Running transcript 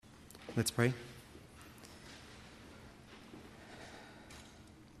Let's pray.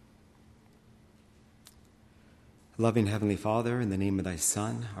 Loving Heavenly Father, in the name of thy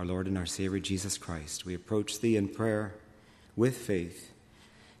Son, our Lord and our Savior, Jesus Christ, we approach thee in prayer with faith,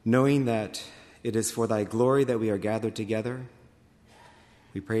 knowing that it is for thy glory that we are gathered together.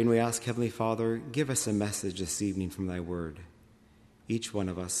 We pray and we ask, Heavenly Father, give us a message this evening from thy word. Each one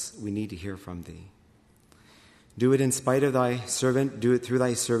of us, we need to hear from thee. Do it in spite of thy servant, do it through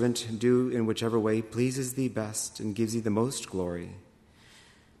thy servant, do in whichever way pleases thee best and gives thee the most glory.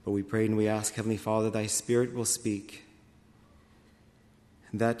 But we pray and we ask, Heavenly Father, thy Spirit will speak,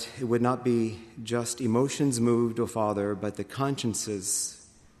 that it would not be just emotions moved, O Father, but the consciences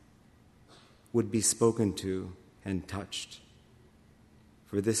would be spoken to and touched.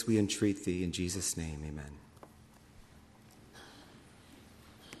 For this we entreat thee in Jesus' name, amen.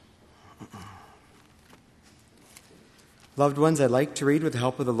 Loved ones, I'd like to read with the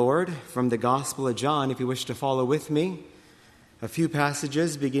help of the Lord from the Gospel of John, if you wish to follow with me. A few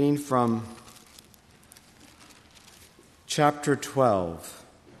passages beginning from chapter 12.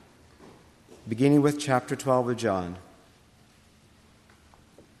 Beginning with chapter 12 of John.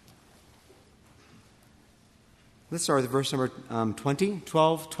 Let's start with verse number 20,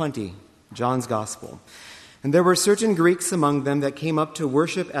 12:20, John's Gospel. And there were certain Greeks among them that came up to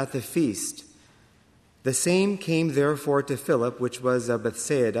worship at the feast. The same came therefore to Philip, which was of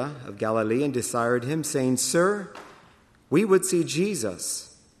Bethsaida of Galilee, and desired him, saying, Sir, we would see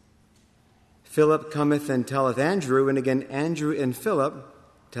Jesus. Philip cometh and telleth Andrew, and again Andrew and Philip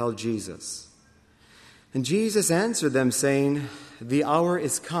tell Jesus. And Jesus answered them, saying, The hour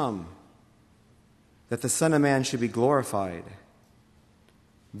is come, that the Son of Man should be glorified.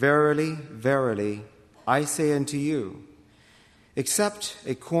 Verily, verily, I say unto you, except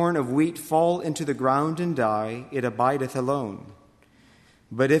a corn of wheat fall into the ground and die, it abideth alone.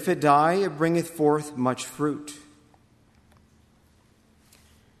 But if it die, it bringeth forth much fruit.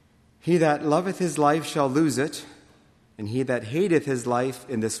 He that loveth his life shall lose it, and he that hateth his life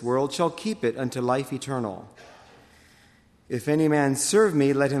in this world shall keep it unto life eternal. If any man serve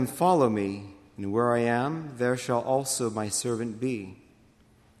me, let him follow me, and where I am, there shall also my servant be.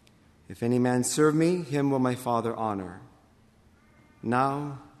 If any man serve me, him will my Father honor.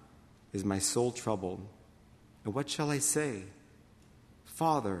 Now is my soul troubled, and what shall I say?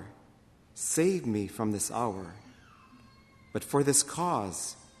 Father, save me from this hour. But for this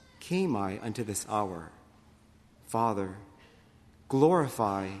cause came I unto this hour. Father,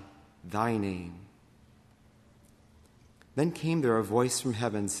 glorify thy name. Then came there a voice from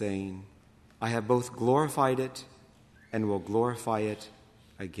heaven saying, I have both glorified it and will glorify it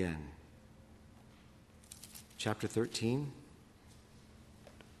again. Chapter 13,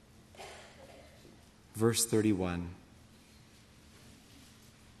 verse 31.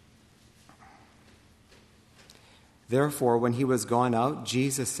 Therefore, when he was gone out,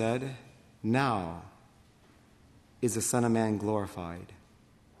 Jesus said, Now is the Son of Man glorified,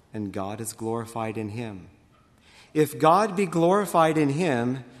 and God is glorified in him. If God be glorified in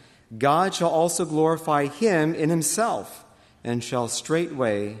him, God shall also glorify him in himself, and shall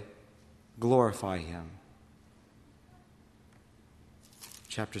straightway glorify him.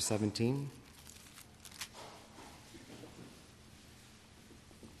 Chapter 17.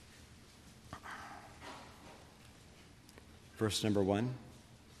 Verse number 1.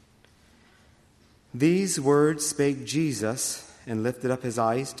 These words spake Jesus, and lifted up his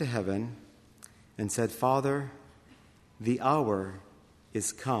eyes to heaven, and said, Father, the hour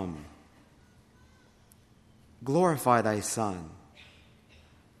is come. Glorify thy Son,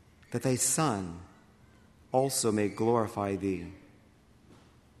 that thy Son also may glorify thee.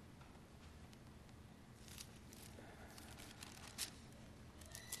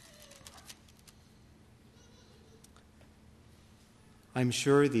 I'm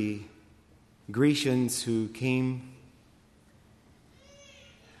sure the Grecians who came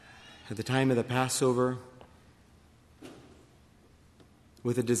at the time of the Passover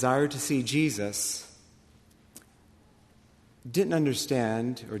with a desire to see Jesus didn't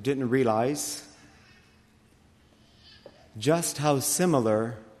understand or didn't realize just how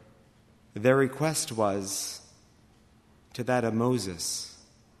similar their request was to that of Moses.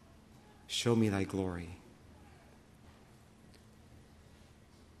 Show me thy glory.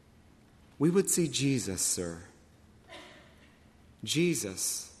 We would see Jesus, sir.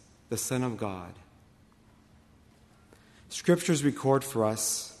 Jesus, the Son of God. Scriptures record for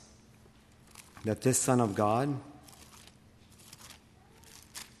us that this Son of God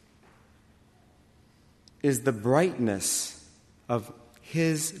is the brightness of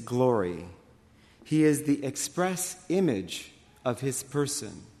his glory. He is the express image of his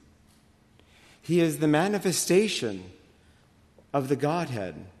person. He is the manifestation of the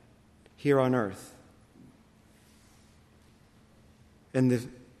Godhead here on earth.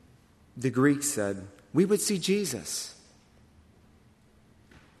 And the Greeks said, we would see Jesus.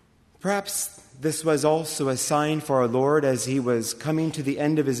 Perhaps this was also a sign for our Lord as he was coming to the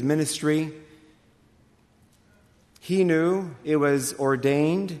end of his ministry. He knew it was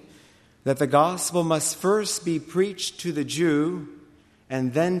ordained that the gospel must first be preached to the Jew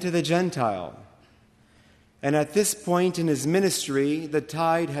and then to the Gentile. And at this point in his ministry, the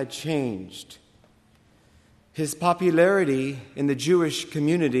tide had changed. His popularity in the Jewish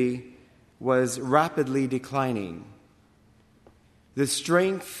community was rapidly declining. The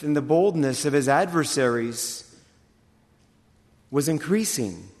strength and the boldness of his adversaries was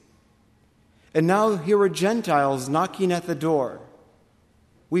increasing. And now here were Gentiles knocking at the door.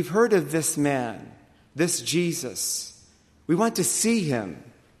 We've heard of this man, this Jesus. We want to see him.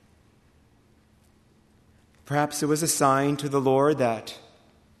 Perhaps it was a sign to the Lord that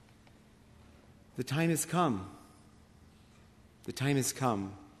the time has come. The time has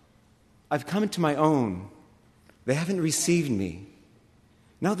come. I've come to my own. They haven't received me.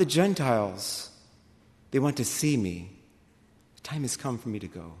 Now the Gentiles, they want to see me. The time has come for me to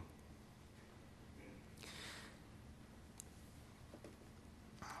go.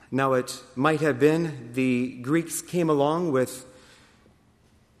 Now it might have been the Greeks came along with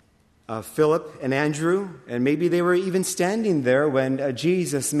Philip and Andrew, and maybe they were even standing there when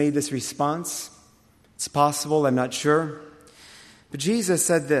Jesus made this response. It's possible, I'm not sure. But Jesus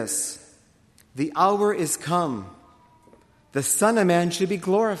said this, "The hour is come. The Son of Man should be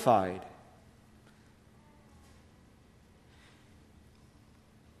glorified."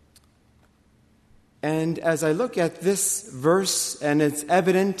 And as I look at this verse, and it's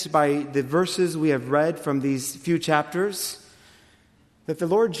evident by the verses we have read from these few chapters, that the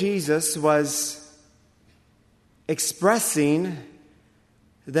Lord Jesus was expressing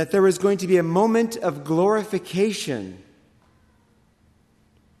that there was going to be a moment of glorification.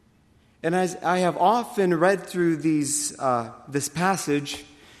 And as I have often read through this passage,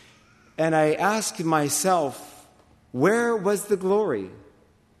 and I ask myself, where was the glory?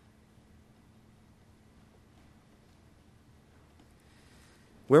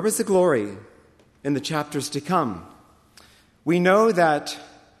 Where was the glory in the chapters to come? We know that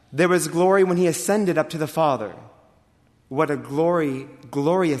there was glory when he ascended up to the Father. What a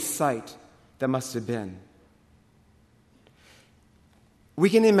glorious sight that must have been. We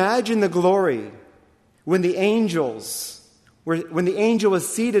can imagine the glory when the angel was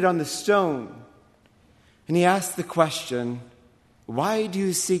seated on the stone, and he asked the question, "Why do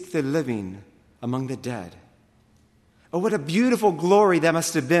you seek the living among the dead?" Oh, what a beautiful glory that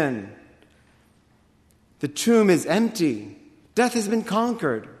must have been. The tomb is empty. Death has been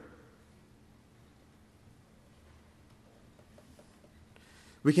conquered.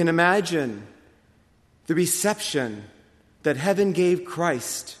 We can imagine the reception that heaven gave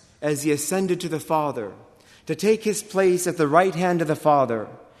Christ as he ascended to the Father, to take his place at the right hand of the Father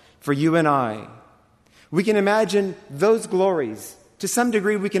for you and I. We can imagine those glories. To some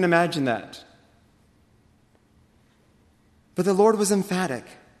degree, we can imagine that. But the Lord was emphatic.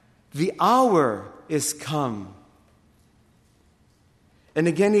 The hour is come. And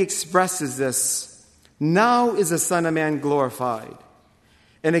again he expresses this. Now is the Son of Man glorified.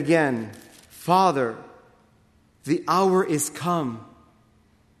 And again, Father, the hour is come.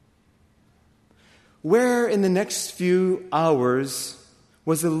 Where in the next few hours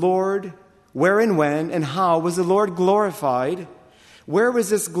was the Lord, where and when and how was the Lord glorified? Where was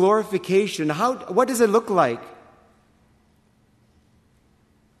this glorification? What does it look like?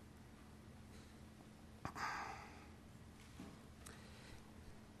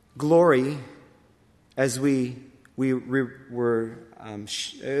 Glory, as as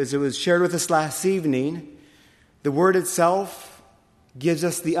it was shared with us last evening, the word itself gives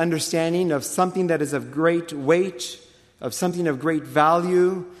us the understanding of something that is of great weight, of something of great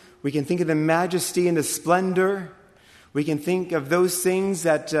value. We can think of the majesty and the splendor. We can think of those things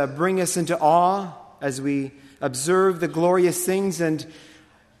that bring us into awe as we observe the glorious things. And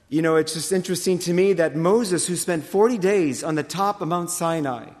it's just interesting to me that Moses, who spent 40 days on the top of Mount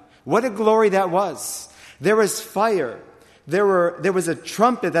Sinai, what a glory that was. There was fire. There was a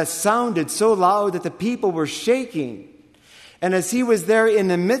trumpet that sounded so loud that the people were shaking. And as he was there in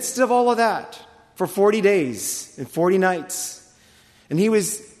the midst of all of that for 40 days and 40 nights, and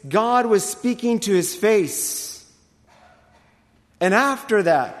God was speaking to his face. And after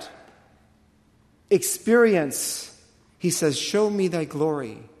that experience, he says, "Show me thy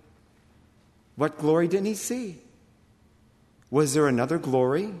glory." What glory didn't he see? Was there another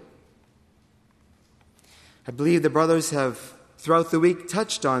glory? I believe the brothers have, throughout the week,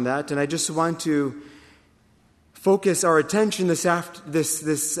 touched on that, and I just want to focus our attention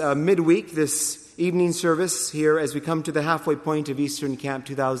this midweek, this evening service here as we come to the halfway point of Eastern Camp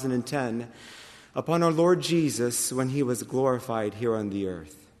 2010, upon our Lord Jesus when he was glorified here on the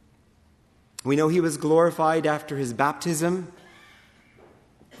earth. We know he was glorified after his baptism.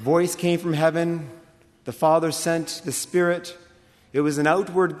 Voice came from heaven. The Father sent the Spirit. It was an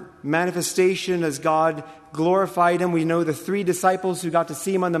outward manifestation as God glorified him. We know the 3 disciples who got to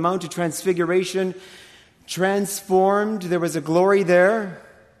see him on the Mount of Transfiguration transformed. There was a glory there.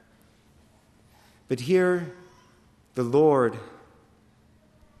 But here, the Lord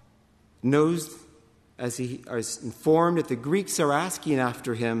knows, as he is informed that the Greeks are asking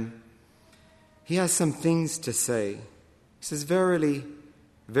after him, he has some things to say. He says, "Verily,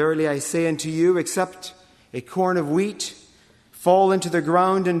 verily I say unto you, except a corn of wheat fall into the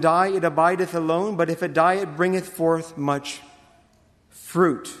ground and die, it abideth alone, but if it die, it bringeth forth much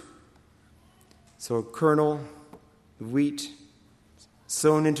fruit." So a kernel of wheat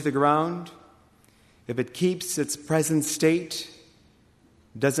sown into the ground, if it keeps its present state,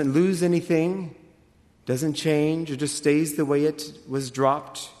 doesn't lose anything, doesn't change, it just stays the way it was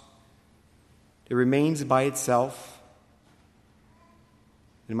dropped, it remains by itself.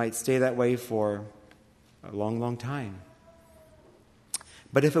 It might stay that way for a long, long time.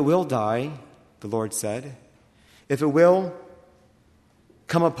 But if it will die, the Lord said, if it will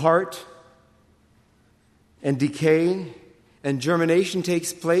come apart and decay and germination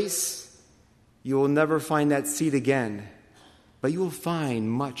takes place, you will never find that seed again. But you will find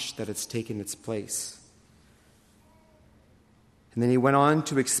much that has taken its place. And then he went on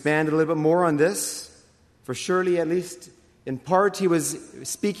to expand a little bit more on this, for surely, at least in part, he was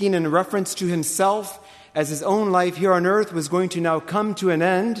speaking in reference to himself as his own life here on earth was going to now come to an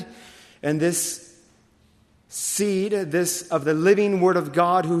end, and this seed, this of the living Word of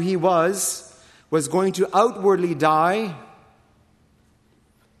God, who he was going to outwardly die,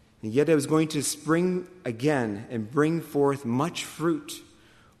 and yet it was going to spring again and bring forth much fruit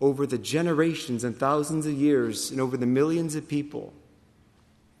over the generations and thousands of years and over the millions of people.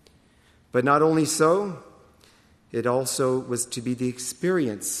 But not only so, it also was to be the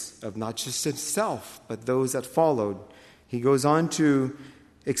experience of not just himself, but those that followed. He goes on to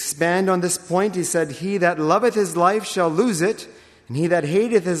expand on this point. He said, "He that loveth his life shall lose it, and he that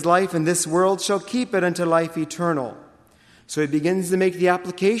hateth his life in this world shall keep it unto life eternal." So he begins to make the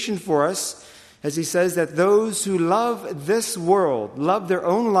application for us as he says that those who love this world, love their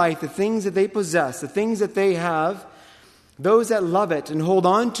own life, the things that they possess, the things that they have, those that love it and hold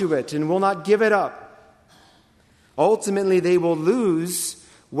on to it and will not give it up, ultimately they will lose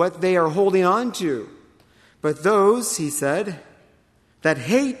what they are holding on to. But those, he said, that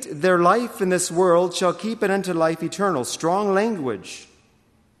hate their life in this world shall keep it unto life eternal. Strong language.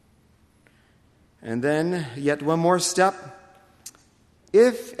 And then yet one more step.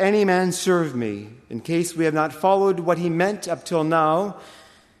 If any man serve me, in case we have not followed what he meant up till now,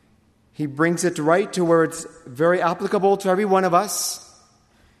 he brings it right to where it's very applicable to every one of us.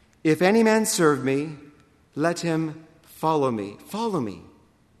 If any man serve me, let him follow me. Follow me.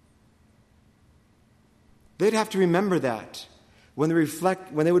 They'd have to remember that when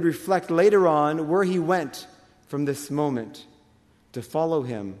they would reflect later on where he went from this moment to follow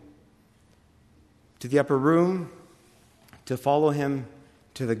him to the upper room, to follow him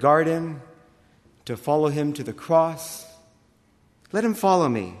to the garden, to follow him to the cross. Let him follow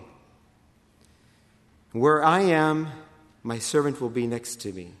me. Where I am, my servant will be next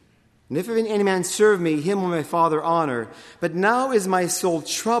to me. And if any man serve me, him will my Father honor. But now is my soul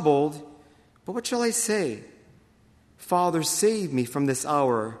troubled. But what shall I say? Father, save me from this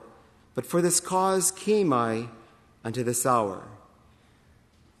hour. But for this cause came I unto this hour.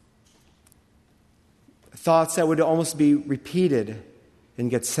 Thoughts that would almost be repeated in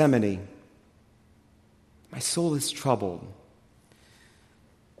Gethsemane. My soul is troubled.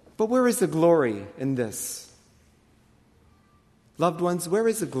 But where is the glory in this? Loved ones, where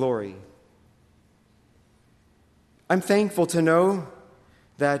is the glory? I'm thankful to know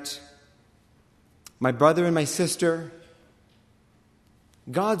that my brother and my sister,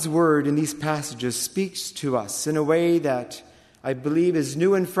 God's word in these passages speaks to us in a way that I believe is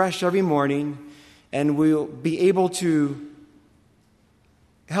new and fresh every morning, and we'll be able to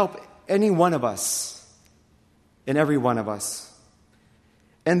help any one of us and every one of us.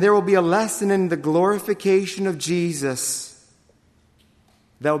 And there will be a lesson in the glorification of Jesus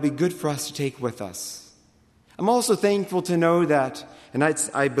that will be good for us to take with us. I'm also thankful to know that, and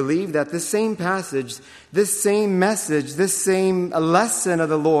I believe that this same passage, this same message, this same lesson of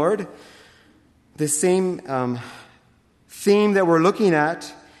the Lord This same theme that we're looking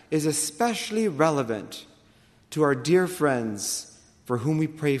at is especially relevant to our dear friends for whom we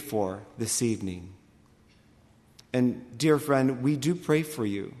pray for this evening. And dear friend, we do pray for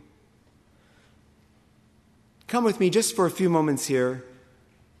you. Come with me just for a few moments here,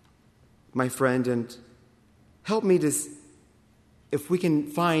 my friend, and help me to, if we can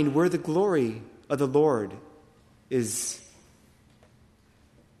find where the glory of the Lord is.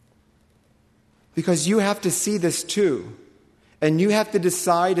 Because you have to see this too. And you have to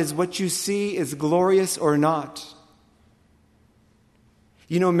decide is what you see is glorious or not.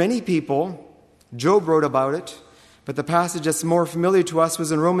 You know, many people, Job wrote about it, but the passage that's more familiar to us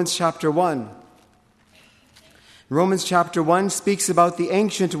was in Romans chapter 1. Romans chapter 1 speaks about the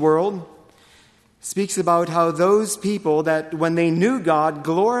ancient world, speaks about how those people that when they knew God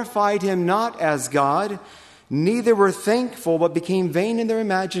glorified him not as God, neither were thankful but became vain in their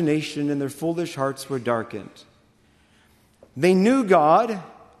imagination and their foolish hearts were darkened. They knew God,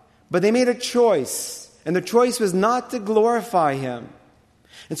 but they made a choice, and the choice was not to glorify him.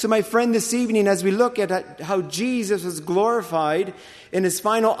 And so, my friend, this evening, as we look at how Jesus was glorified in his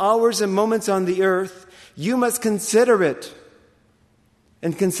final hours and moments on the earth, you must consider it.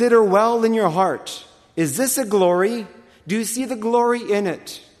 And consider well in your heart, is this a glory? Do you see the glory in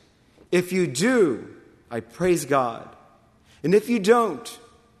it? If you do, I praise God. And if you don't,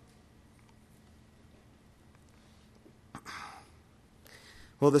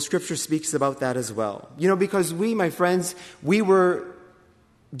 well, the Scripture speaks about that as well. You know, because we, my friends, we were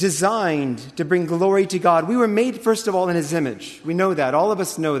designed to bring glory to God. We were made, first of all, in his image. We know that. All of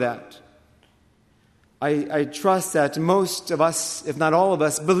us know that. I trust that most of us, if not all of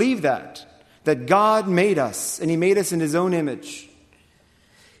us, believe that God made us, and he made us in his own image.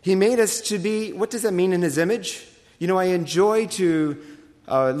 He made us to be, what does that mean in his image? You know, I enjoy to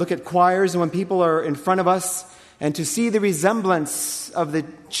look at choirs and when people are in front of us and to see the resemblance of the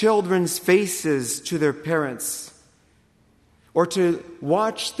children's faces to their parents, or to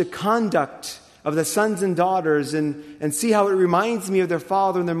watch the conduct of the sons and daughters and see how it reminds me of their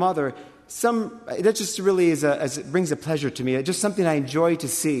father and their mother. That just really it brings a pleasure to me. It's just something I enjoy to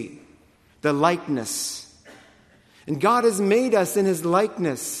see, the likeness. And God has made us in his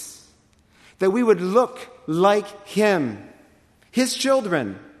likeness, that we would look like him, his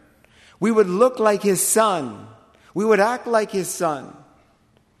children. We would look like his son. We would act like his son.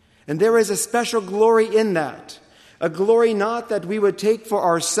 And there is a special glory in that. A glory not that we would take for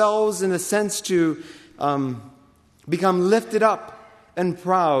ourselves in a sense to become lifted up and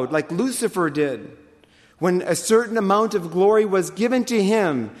proud, like Lucifer did, when a certain amount of glory was given to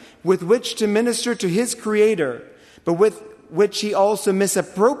him with which to minister to his Creator, but with which he also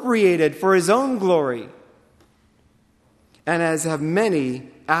misappropriated for his own glory, and as have many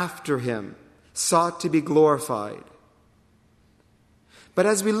after him sought to be glorified. But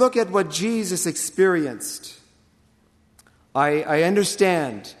as we look at what Jesus experienced, I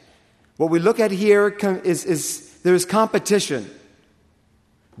understand what we look at here is there is competition.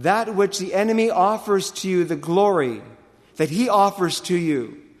 That which the enemy offers to you, the glory that he offers to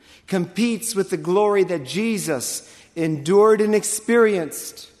you, competes with the glory that Jesus endured and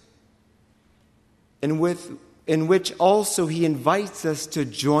experienced, and in which also he invites us to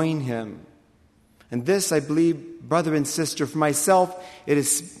join him. And this, I believe, brother and sister, for myself, it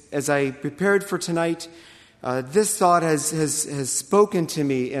is, as I prepared for tonight, this thought has spoken to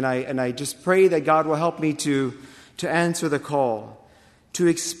me, and I just pray that God will help me to answer the call, to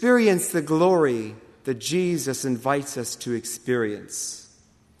experience the glory that Jesus invites us to experience.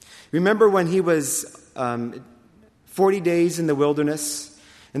 Remember when he was 40 days in the wilderness,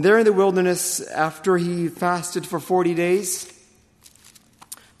 and there in the wilderness, after he fasted for 40 days,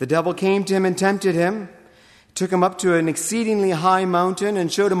 the devil came to him and tempted him, took him up to an exceedingly high mountain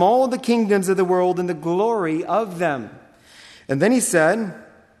and showed him all the kingdoms of the world and the glory of them. And then he said,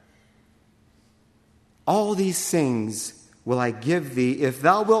 all these things will I give thee if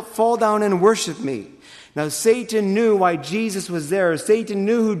thou wilt fall down and worship me. Now Satan knew why Jesus was there. Satan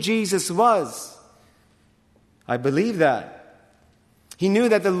knew who Jesus was. I believe that. He knew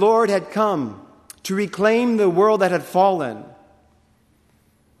that the Lord had come to reclaim the world that had fallen.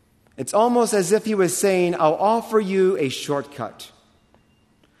 It's almost as if he was saying, I'll offer you a shortcut.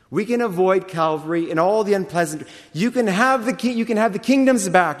 We can avoid Calvary and all the unpleasant. You can have the kingdoms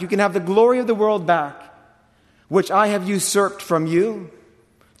back. You can have the glory of the world back, which I have usurped from you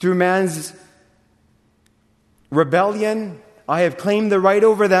through man's rebellion. I have claimed the right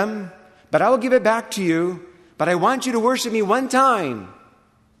over them, but I will give it back to you. But I want you to worship me one time.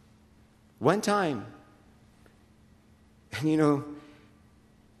 One time. And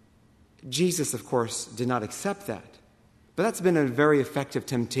Jesus, of course, did not accept that. But that's been a very effective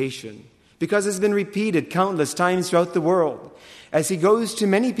temptation because it's been repeated countless times throughout the world as he goes to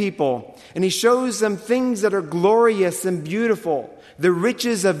many people and he shows them things that are glorious and beautiful, the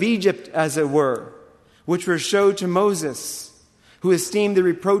riches of Egypt, as it were, which were showed to Moses, who esteemed the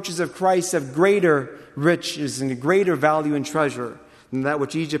reproaches of Christ of greater riches and greater value and treasure than that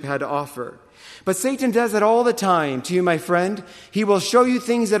which Egypt had to offer. But Satan does that all the time to you, my friend. He will show you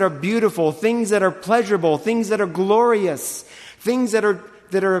things that are beautiful, things that are pleasurable, things that are glorious, things that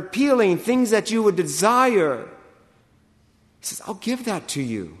are appealing, things that you would desire. He says, I'll give that to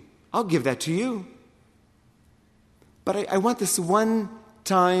you. I'll give that to you. But I want this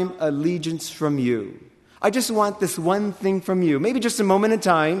one-time allegiance from you. I just want this one thing from you. Maybe just a moment in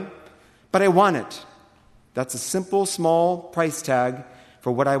time, but I want it. That's a simple, small price tag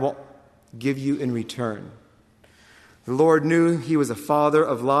for what I will give you in return. The Lord knew he was a father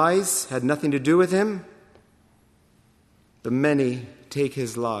of lies, had nothing to do with him. But many take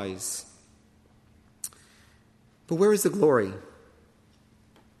his lies. But where is the glory?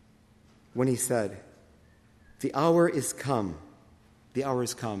 When he said, the hour is come. The hour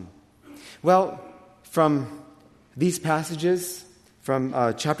is come. Well, from these passages, from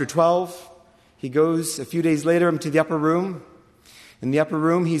chapter 12, he goes a few days later into the upper room. In the upper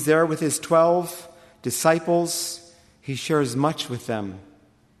room, he's there with his 12 disciples. He shares much with them.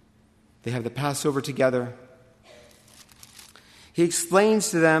 They have the Passover together. He explains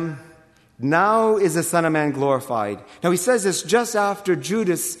to them, now is the Son of Man glorified. Now he says this just after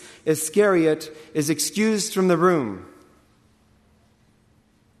Judas Iscariot is excused from the room.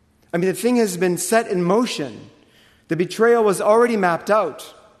 I mean, the thing has been set in motion. The betrayal was already mapped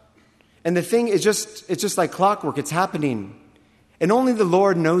out. And the thing is it's just like clockwork. It's happening. And only the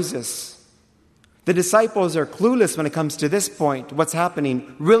Lord knows this. The disciples are clueless when it comes to this point, what's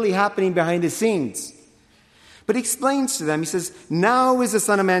happening, really happening behind the scenes. But he explains to them, he says, now is the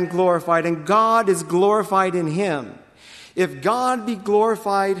Son of Man glorified, and God is glorified in him. If God be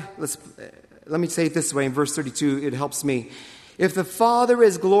glorified, let me say it this way in verse 32, it helps me. If the Father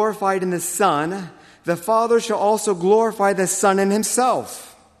is glorified in the Son, the Father shall also glorify the Son in himself.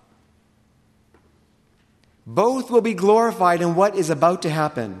 Both will be glorified in what is about to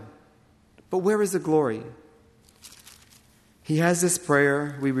happen. But where is the glory? He has this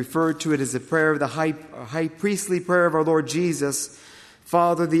prayer. We refer to it as the prayer of the high priestly prayer of our Lord Jesus.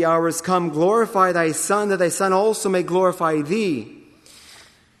 Father, the hour is come. Glorify thy Son, that thy Son also may glorify thee.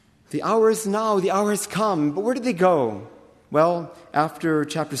 The hour is now. The hour has come. But where did they go? Well, after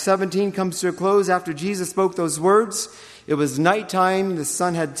chapter 17 comes to a close, after Jesus spoke those words, it was nighttime. The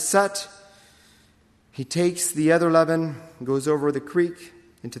sun had set. He takes the other 11, goes over the creek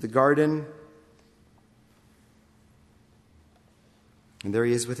into the garden. And there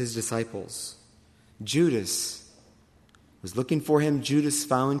he is with his disciples. Judas was looking for him. Judas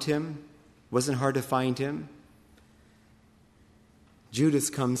found him. Wasn't hard to find him.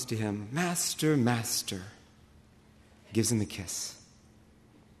 Judas comes to him. Master, Master. Gives him a kiss.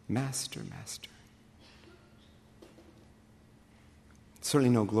 Master, Master.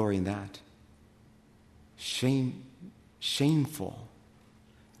 Certainly no glory in that. Shameful.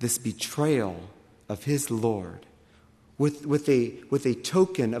 This betrayal of his Lord. With a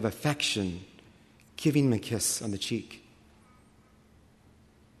token of affection, giving him a kiss on the cheek.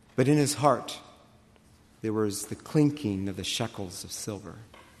 But in his heart, there was the clinking of the shekels of silver.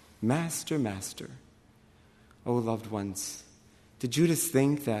 Master, Master. Oh, loved ones, did Judas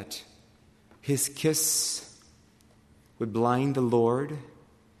think that his kiss would blind the Lord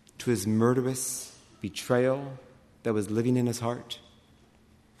to his murderous betrayal that was living in his heart?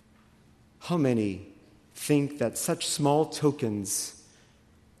 How many think that such small tokens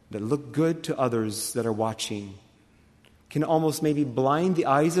that look good to others that are watching can almost maybe blind the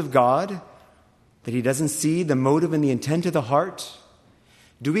eyes of God, that he doesn't see the motive and the intent of the heart?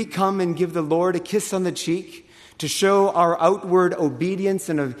 Do we come and give the Lord a kiss on the cheek to show our outward obedience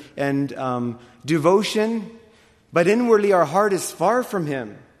and devotion, but inwardly our heart is far from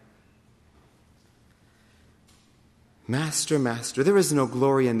him? Master, Master, there is no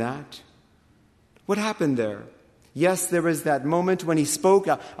glory in that. What happened there? Yes, there was that moment when he spoke,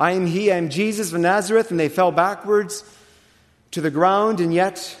 I am he, I am Jesus of Nazareth, and they fell backwards to the ground, and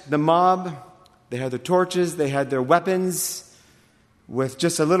yet the mob, they had their torches, they had their weapons, with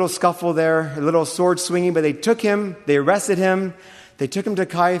just a little scuffle there, a little sword swinging, but they took him, they arrested him, they took him to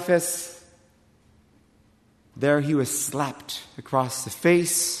Caiaphas. There he was slapped across the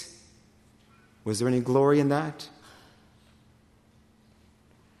face. Was there any glory in that?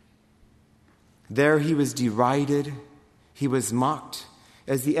 There he was derided, he was mocked,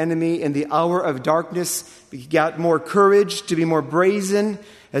 as the enemy in the hour of darkness got more courage to be more brazen,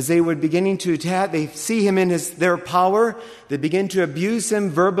 as they were beginning to attack, they see him in their power. They begin to abuse him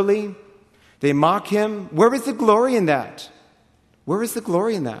verbally. They mock him. Where is the glory in that? Where is the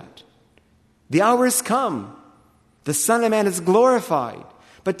glory in that? The hour has come. The Son of Man is glorified.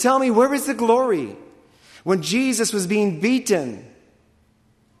 But tell me, where is the glory? When Jesus was being beaten,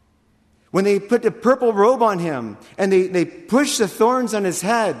 when they put the purple robe on him and they pushed the thorns on his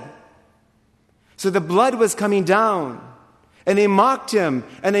head, so the blood was coming down, and they mocked him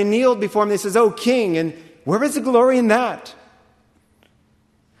and they kneeled before him. They says, "Oh, King," and where is the glory in that?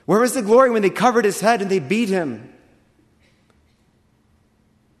 Where is the glory when they covered his head and they beat him?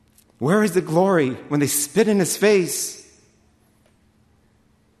 Where is the glory when they spit in his face?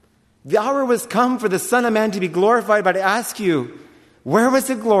 The hour was come for the Son of Man to be glorified, but I ask you, where was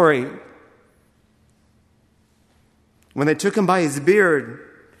the glory? When they took him by his beard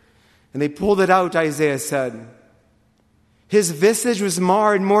and they pulled it out, Isaiah said, his visage was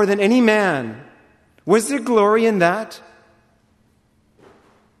marred more than any man. Was there glory in that?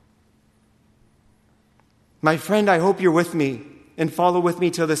 My friend, I hope you're with me and follow with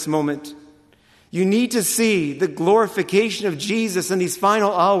me till this moment. You need to see the glorification of Jesus in these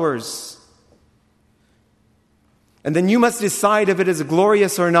final hours. And then you must decide if it is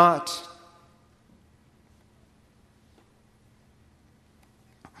glorious or not.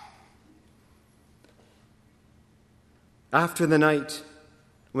 After the night,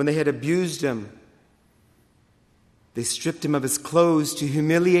 when they had abused him, they stripped him of his clothes to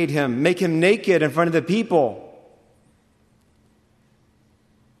humiliate him, make him naked in front of the people,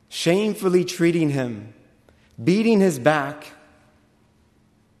 shamefully treating him, beating his back.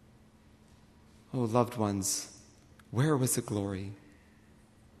 Oh, loved ones, where was the glory?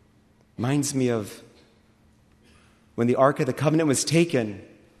 Reminds me of when the Ark of the Covenant was taken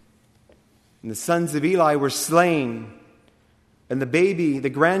and the sons of Eli were slain, and the baby, the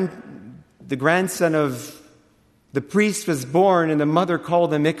grandson of the priest was born, and the mother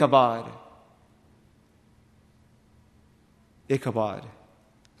called him Ichabod. Ichabod.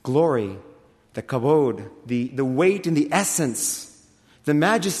 Glory, the kabod, the weight and the essence, the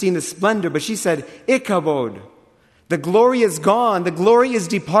majesty and the splendor. But she said, Ichabod. The glory is gone. The glory is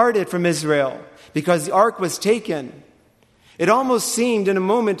departed from Israel because the ark was taken. It almost seemed in a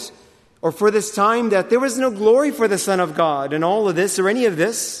moment, or for this time, that there was no glory for the Son of God in all of this or any of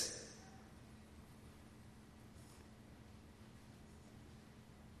this.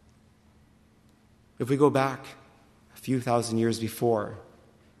 If we go back a few thousand years before,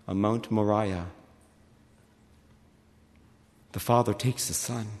 on Mount Moriah, the Father takes the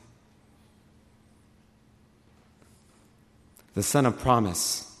Son. The Son of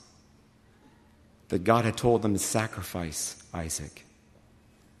promise that God had told them to sacrifice Isaac.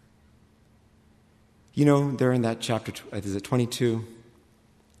 You know, there in that chapter, is it 22?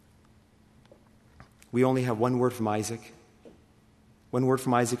 We only have one word from Isaac. One word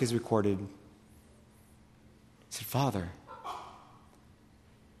from Isaac is recorded. He said, Father,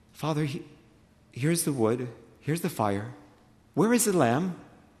 here's the wood, here's the fire. Where is the lamb?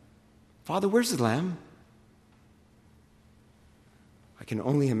 Father, where's the lamb? I can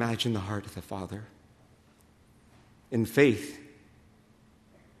only imagine the heart of the Father. In faith,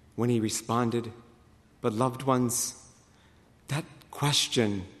 when he responded, but loved ones, that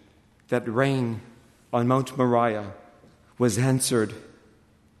question that rang on Mount Moriah was answered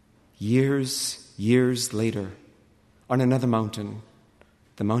years later on another mountain,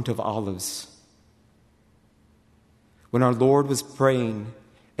 the Mount of Olives. When our Lord was praying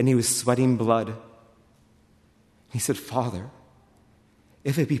and he was sweating blood, he said, Father,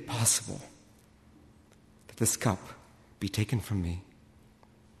 if it be possible that this cup be taken from me,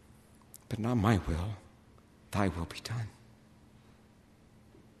 but not my will, thy will be done.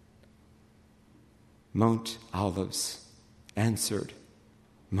 Mount Olives answered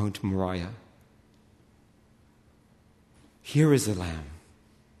Mount Moriah. Here is the Lamb.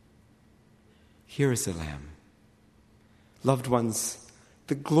 Here is the Lamb. Loved ones,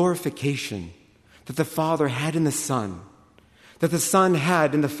 the glorification that the Father had in the Son, that the Son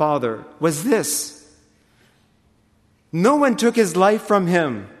had in the Father, was this. No one took his life from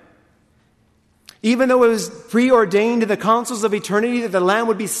him. Even though it was preordained in the councils of eternity that the Lamb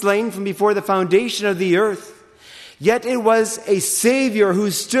would be slain from before the foundation of the earth, yet it was a Savior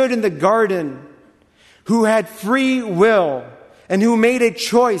who stood in the garden, who had free will, and who made a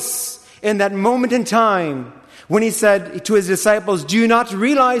choice in that moment in time when he said to his disciples, do you not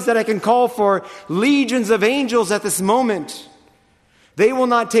realize that I can call for legions of angels at this moment? They will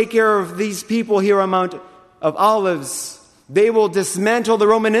not take care of these people here on Mount of Olives, They will dismantle the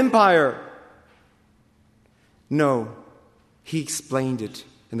Roman Empire. No, he explained it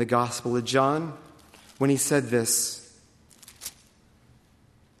in the Gospel of John when he said this: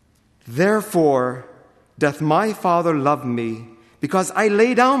 "Therefore doth my Father love me, because I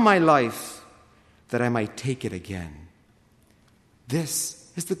lay down my life, that I might take it again."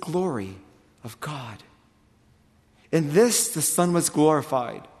 This is the glory of God. In this the Son was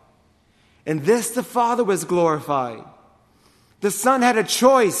glorified. In this the Father was glorified. The Son had a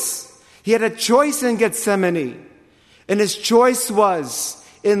choice. He had a choice in Gethsemane. And his choice was,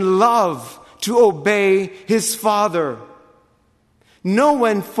 in love, to obey his Father. No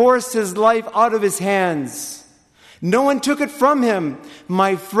one forced his life out of his hands. No one took it from him.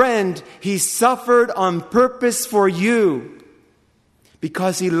 My friend, he suffered on purpose for you.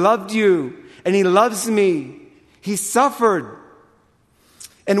 Because he loved you and he loves me. He suffered.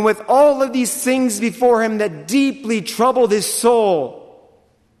 And with all of these things before him that deeply troubled his soul,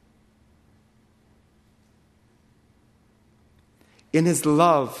 in his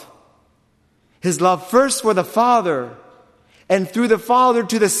love first for the Father, and through the Father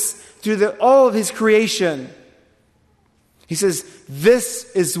to all of his creation, he says, "This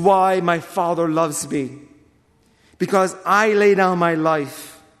is why my Father loves me, because I lay down my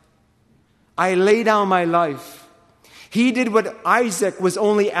life. I lay down my life." He did what Isaac was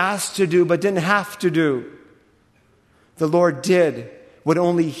only asked to do but didn't have to do. The Lord did what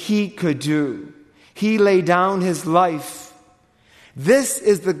only he could do. He laid down his life. This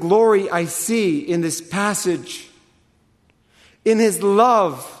is the glory I see in this passage. In his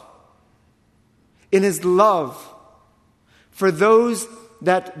love for those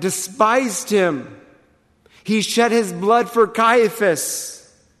that despised him, he shed his blood for Caiaphas.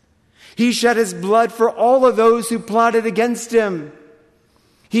 He shed his blood for all of those who plotted against him.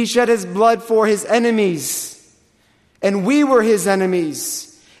 He shed his blood for his enemies. And we were his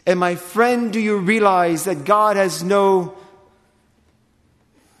enemies. And my friend, do you realize that God has no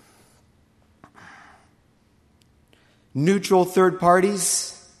neutral third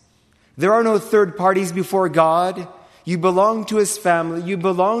parties? There are no third parties before God. You belong to his family. You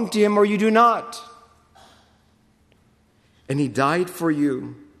belong to him or you do not. And he died for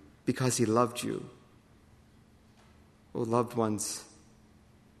you because he loved you. Oh, loved ones,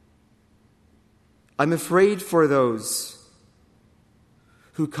 I'm afraid for those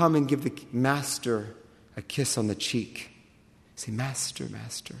who come and give the master a kiss on the cheek. Say, "Master,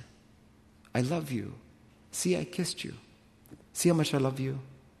 Master, I love you. See, I kissed you. See how much I love you."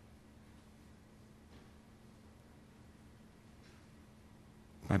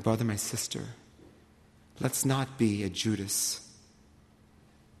 My brother, my sister, let's not be a Judas.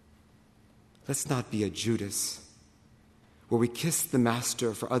 Let's not be a Judas where we kiss the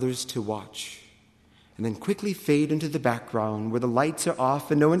master for others to watch and then quickly fade into the background where the lights are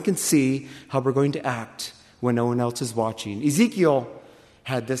off and no one can see how we're going to act when no one else is watching. Ezekiel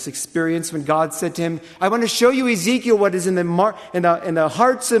had this experience when God said to him, "I want to show you, Ezekiel, what is in the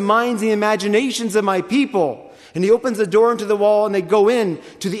hearts and minds and imaginations of my people." And he opens the door into the wall and they go in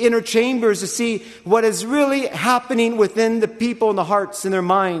to the inner chambers to see what is really happening within the people in the hearts and their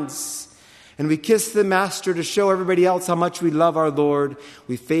minds. And we kiss the master to show everybody else how much we love our Lord.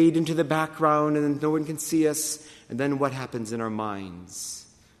 We fade into the background and then no one can see us. And then what happens in our minds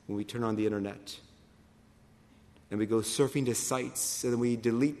when we turn on the internet? And we go surfing to sites and then we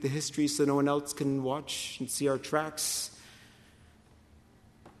delete the history so no one else can watch and see our tracks.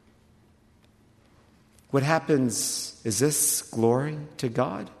 What happens? Is this glory to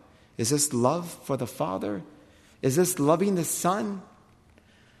God? Is this love for the Father? Is this loving the Son?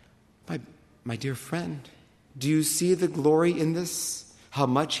 My dear friend, do you see the glory in this? How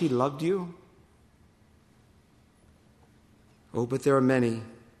much he loved you? Oh, but there are many.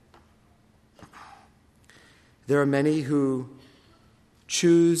 There are many who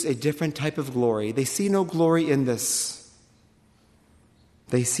choose a different type of glory. They see no glory in this.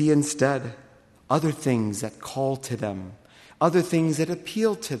 They see instead other things that call to them, other things that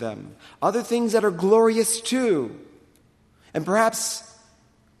appeal to them, other things that are glorious too. And perhaps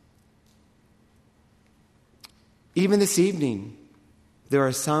even this evening, there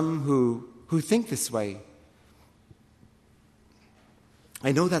are some who think this way.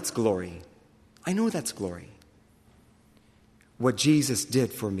 I know that's glory. I know that's glory. What Jesus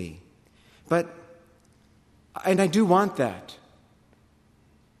did for me. And I do want that.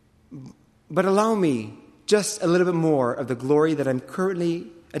 But allow me just a little bit more of the glory that I'm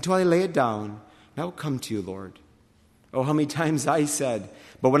currently, until I lay it down, and I will come to you, Lord. Oh, how many times I said,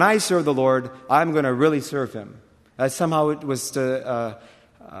 but when I serve the Lord, I'm going to really serve him. Somehow it was to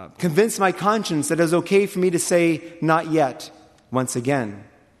convince my conscience that it was okay for me to say not yet once again.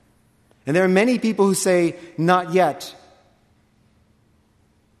 And there are many people who say not yet.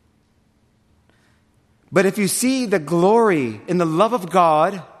 But if you see the glory in the love of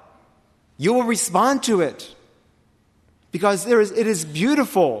God, you will respond to it. Because it is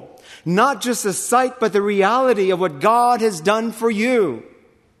beautiful. Not just the sight, but the reality of what God has done for you.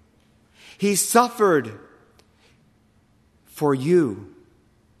 He suffered for you.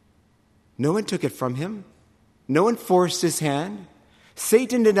 No one took it from him. No one forced his hand.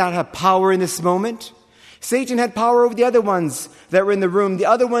 Satan did not have power in this moment. Satan had power over the other ones that were in the room. The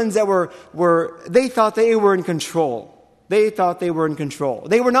other ones that were they thought they were in control. They thought they were in control.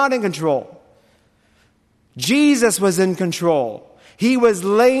 They were not in control. Jesus was in control. He was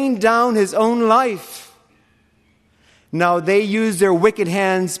laying down his own life. Now they used their wicked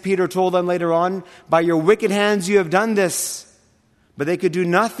hands, Peter told them later on. By your wicked hands you have done this. But they could do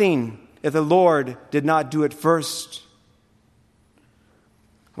nothing if the Lord did not do it first.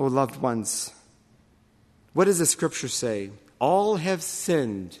 Oh, loved ones, what does the Scripture say? All have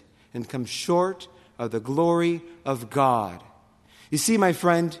sinned and come short of the glory of God. You see, my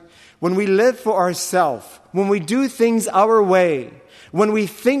friend, when we live for ourselves, when we do things our way, when we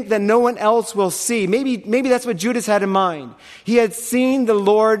think that no one else will see, maybe that's what Judas had in mind. He had seen the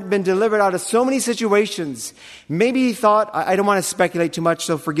Lord been delivered out of so many situations. Maybe he thought, I don't want to speculate too much,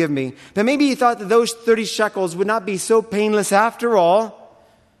 so forgive me, but maybe he thought that those 30 shekels would not be so painless after all.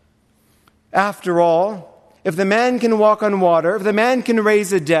 After all, if the man can walk on water, if the man can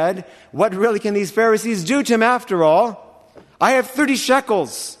raise the dead, what really can these Pharisees do to him after all? I have 30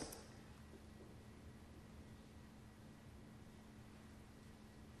 shekels.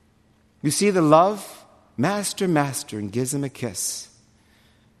 You see the love? Master, master, and gives him a kiss.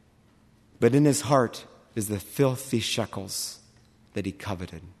 But in his heart is the filthy shekels that he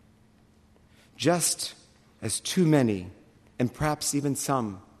coveted. Just as too many, and perhaps even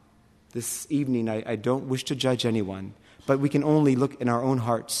some, this evening, I don't wish to judge anyone, but we can only look in our own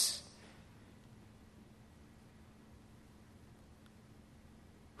hearts.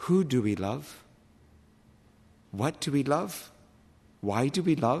 Who do we love? What do we love? Why do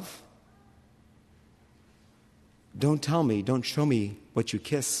we love? Don't tell me, don't show me what you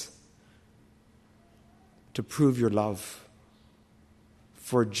kiss to prove your love.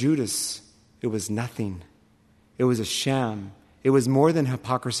 For Judas, it was nothing. It was a sham. It was more than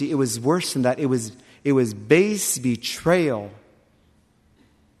hypocrisy. It was worse than that. It was base betrayal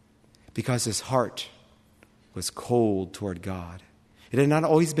because his heart was cold toward God. It had not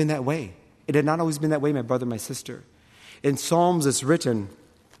always been that way. It had not always been that way, my brother, my sister. In Psalms, it's written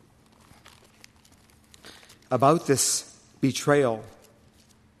about this betrayal.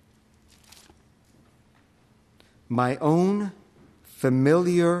 My own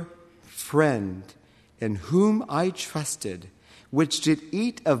familiar friend in whom I trusted, which did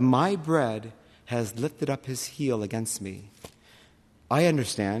eat of my bread, has lifted up his heel against me. I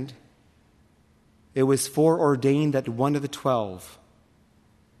understand. It was foreordained that one of the 12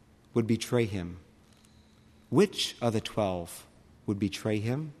 would betray him. Which of the 12 would betray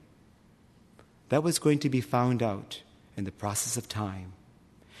him? That was going to be found out in the process of time.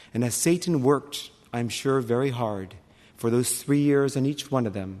 And as Satan worked, I'm sure, very hard for those 3 years on each one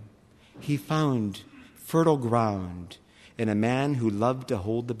of them, he found fertile ground in a man who loved to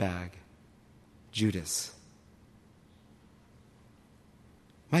hold the bag, Judas.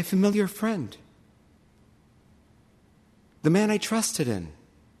 My familiar friend, the man I trusted in,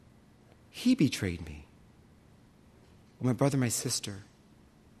 he betrayed me. Oh, my brother, my sister,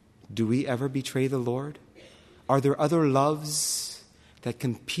 do we ever betray the Lord? Are there other loves that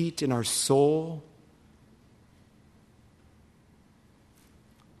compete in our soul?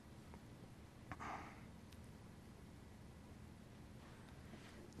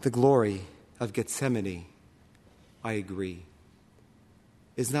 The glory of Gethsemane, I agree,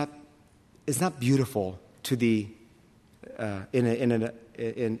 is not beautiful to the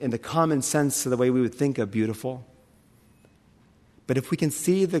in the common sense of the way we would think of beautiful. But if we can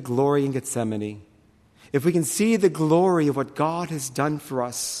see the glory in Gethsemane, if we can see the glory of what God has done for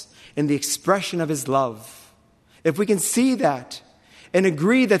us in the expression of his love, if we can see that and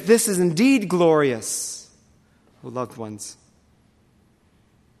agree that this is indeed glorious, oh, loved ones,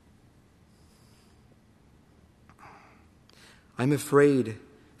 I'm afraid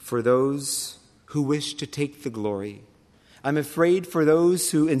for those who wish to take the glory. I'm afraid for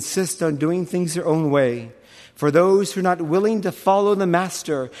those who insist on doing things their own way, for those who are not willing to follow the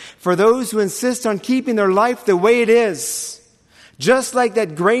Master, for those who insist on keeping their life the way it is, just like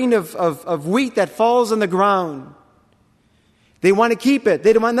that grain of wheat that falls on the ground. They want to keep it.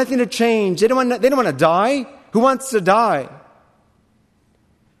 They don't want nothing to change. They don't want to die. Who wants to die?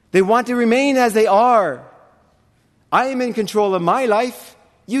 They want to remain as they are. I am in control of my life.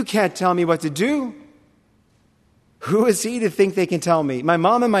 You can't tell me what to do. Who is he to think they can tell me? My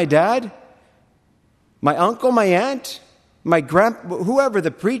mom and my dad? My uncle, my aunt? My whoever, the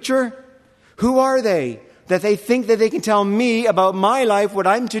preacher? Who are they that they think that they can tell me about my life, what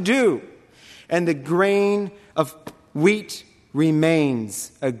I'm to do? And the grain of wheat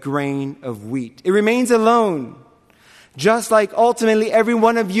remains a grain of wheat. It remains alone. Just like ultimately every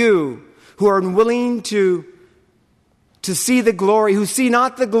one of you who are unwilling to see the glory, who see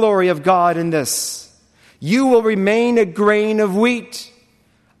not the glory of God in this, you will remain a grain of wheat,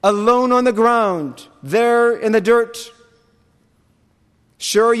 alone on the ground, there in the dirt.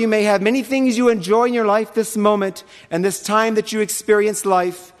 Sure, you may have many things you enjoy in your life this moment and this time that you experience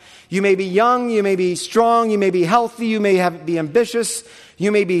life. You may be young, you may be strong, you may be healthy, you may be ambitious,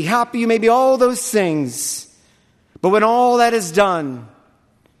 you may be happy, you may be all those things. But when all that is done,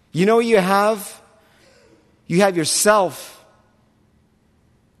 you know what you have? You have yourself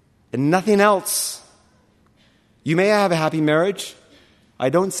and nothing else. You may have a happy marriage. I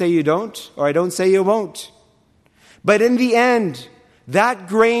don't say you don't, or I don't say you won't. But in the end, that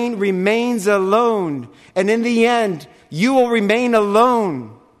grain remains alone. And in the end, you will remain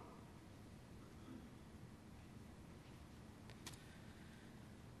alone.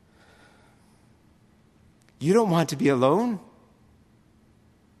 You don't want to be alone.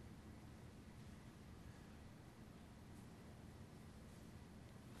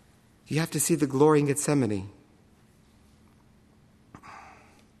 You have to see the glory in Gethsemane.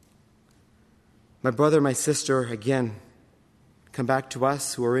 My brother, my sister, again, come back to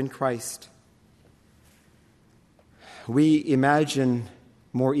us who are in Christ. We imagine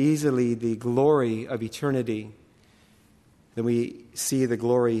more easily the glory of eternity than we see the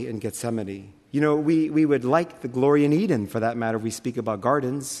glory in Gethsemane. You know, we would like the glory in Eden, for that matter. We speak about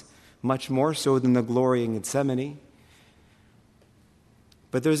gardens, much more so than the glory in Gethsemane.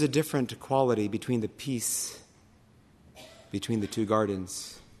 But there's a different quality between the peace between the two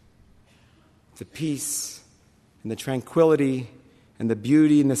gardens. The peace and the tranquility and the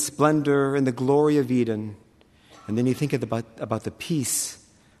beauty and the splendor and the glory of Eden. And then you think about the peace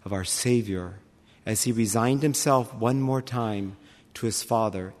of our Savior as he resigned himself one more time to his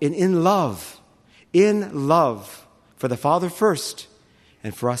Father. And in love for the Father first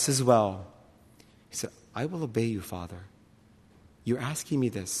and for us as well. He said, I will obey you, Father. You're asking me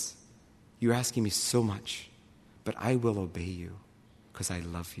this. You're asking me so much. But I will obey you because I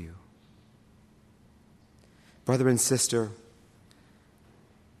love you. Brother and sister,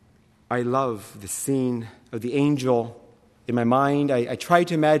 I love the scene of the angel in my mind. I try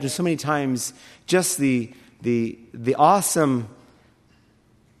to imagine so many times just the awesome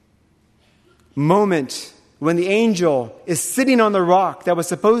moment when the angel is sitting on the rock that was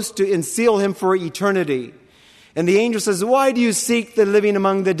supposed to enseal him for eternity. And the angel says, why do you seek the living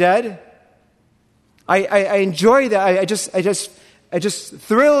among the dead? I enjoy that. It just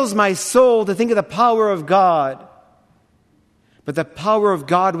thrills my soul to think of the power of God. But the power of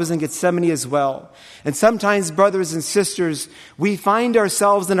God was in Gethsemane as well. And sometimes, brothers and sisters, we find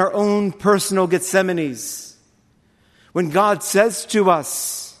ourselves in our own personal Gethsemanes. When God says to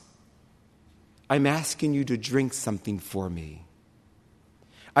us, I'm asking you to drink something for me.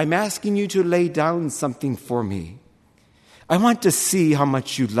 I'm asking you to lay down something for me. I want to see how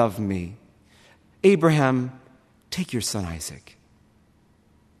much you love me. Abraham, take your son Isaac.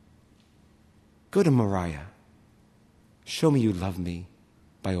 Go to Moriah. Show me you love me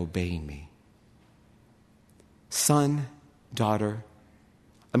by obeying me. Son, daughter,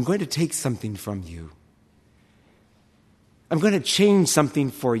 I'm going to take something from you. I'm going to change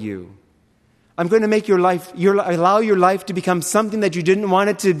something for you. I'm going to make allow your life to become something that you didn't want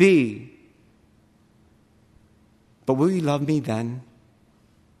it to be. But will you love me then?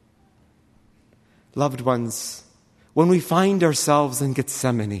 Loved ones, when we find ourselves in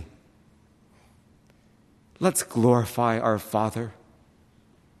Gethsemane, let's glorify our Father.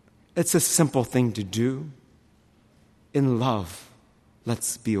 It's a simple thing to do. In love,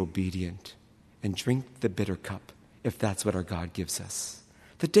 let's be obedient and drink the bitter cup if that's what our God gives us.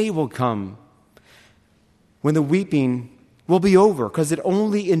 The day will come when the weeping will be over because it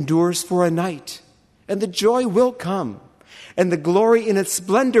only endures for a night. And the joy will come. And the glory in its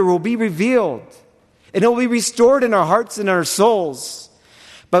splendor will be revealed. And it will be restored in our hearts and our souls.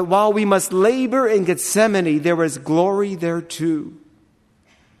 But while we must labor in Gethsemane, there is glory there too,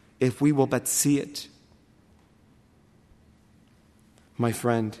 if we will but see it. My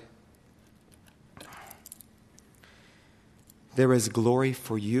friend, There is glory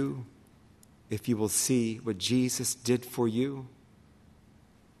for you if you will see what Jesus did for you.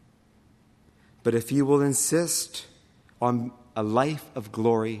 But if you will insist on a life of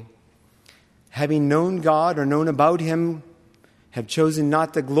glory, having known God or known about Him, have chosen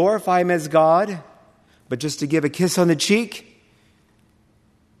not to glorify Him as God, but just to give a kiss on the cheek,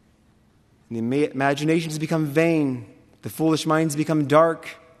 and the imaginations become vain, the foolish minds become dark,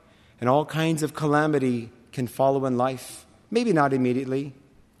 and all kinds of calamity can follow in life. Maybe not immediately,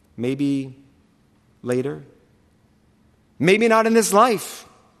 maybe later, maybe not in this life,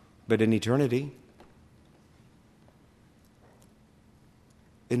 but in eternity.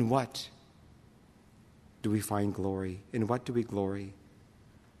 In what do we find glory? In what do we glory?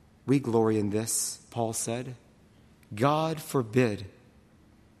 We glory in this, Paul said. God forbid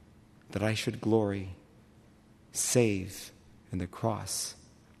that I should glory save in the cross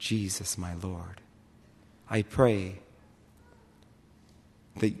of Jesus my Lord. I pray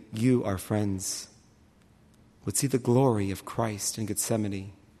that you, our friends, would see the glory of Christ in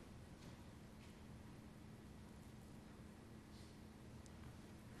Gethsemane,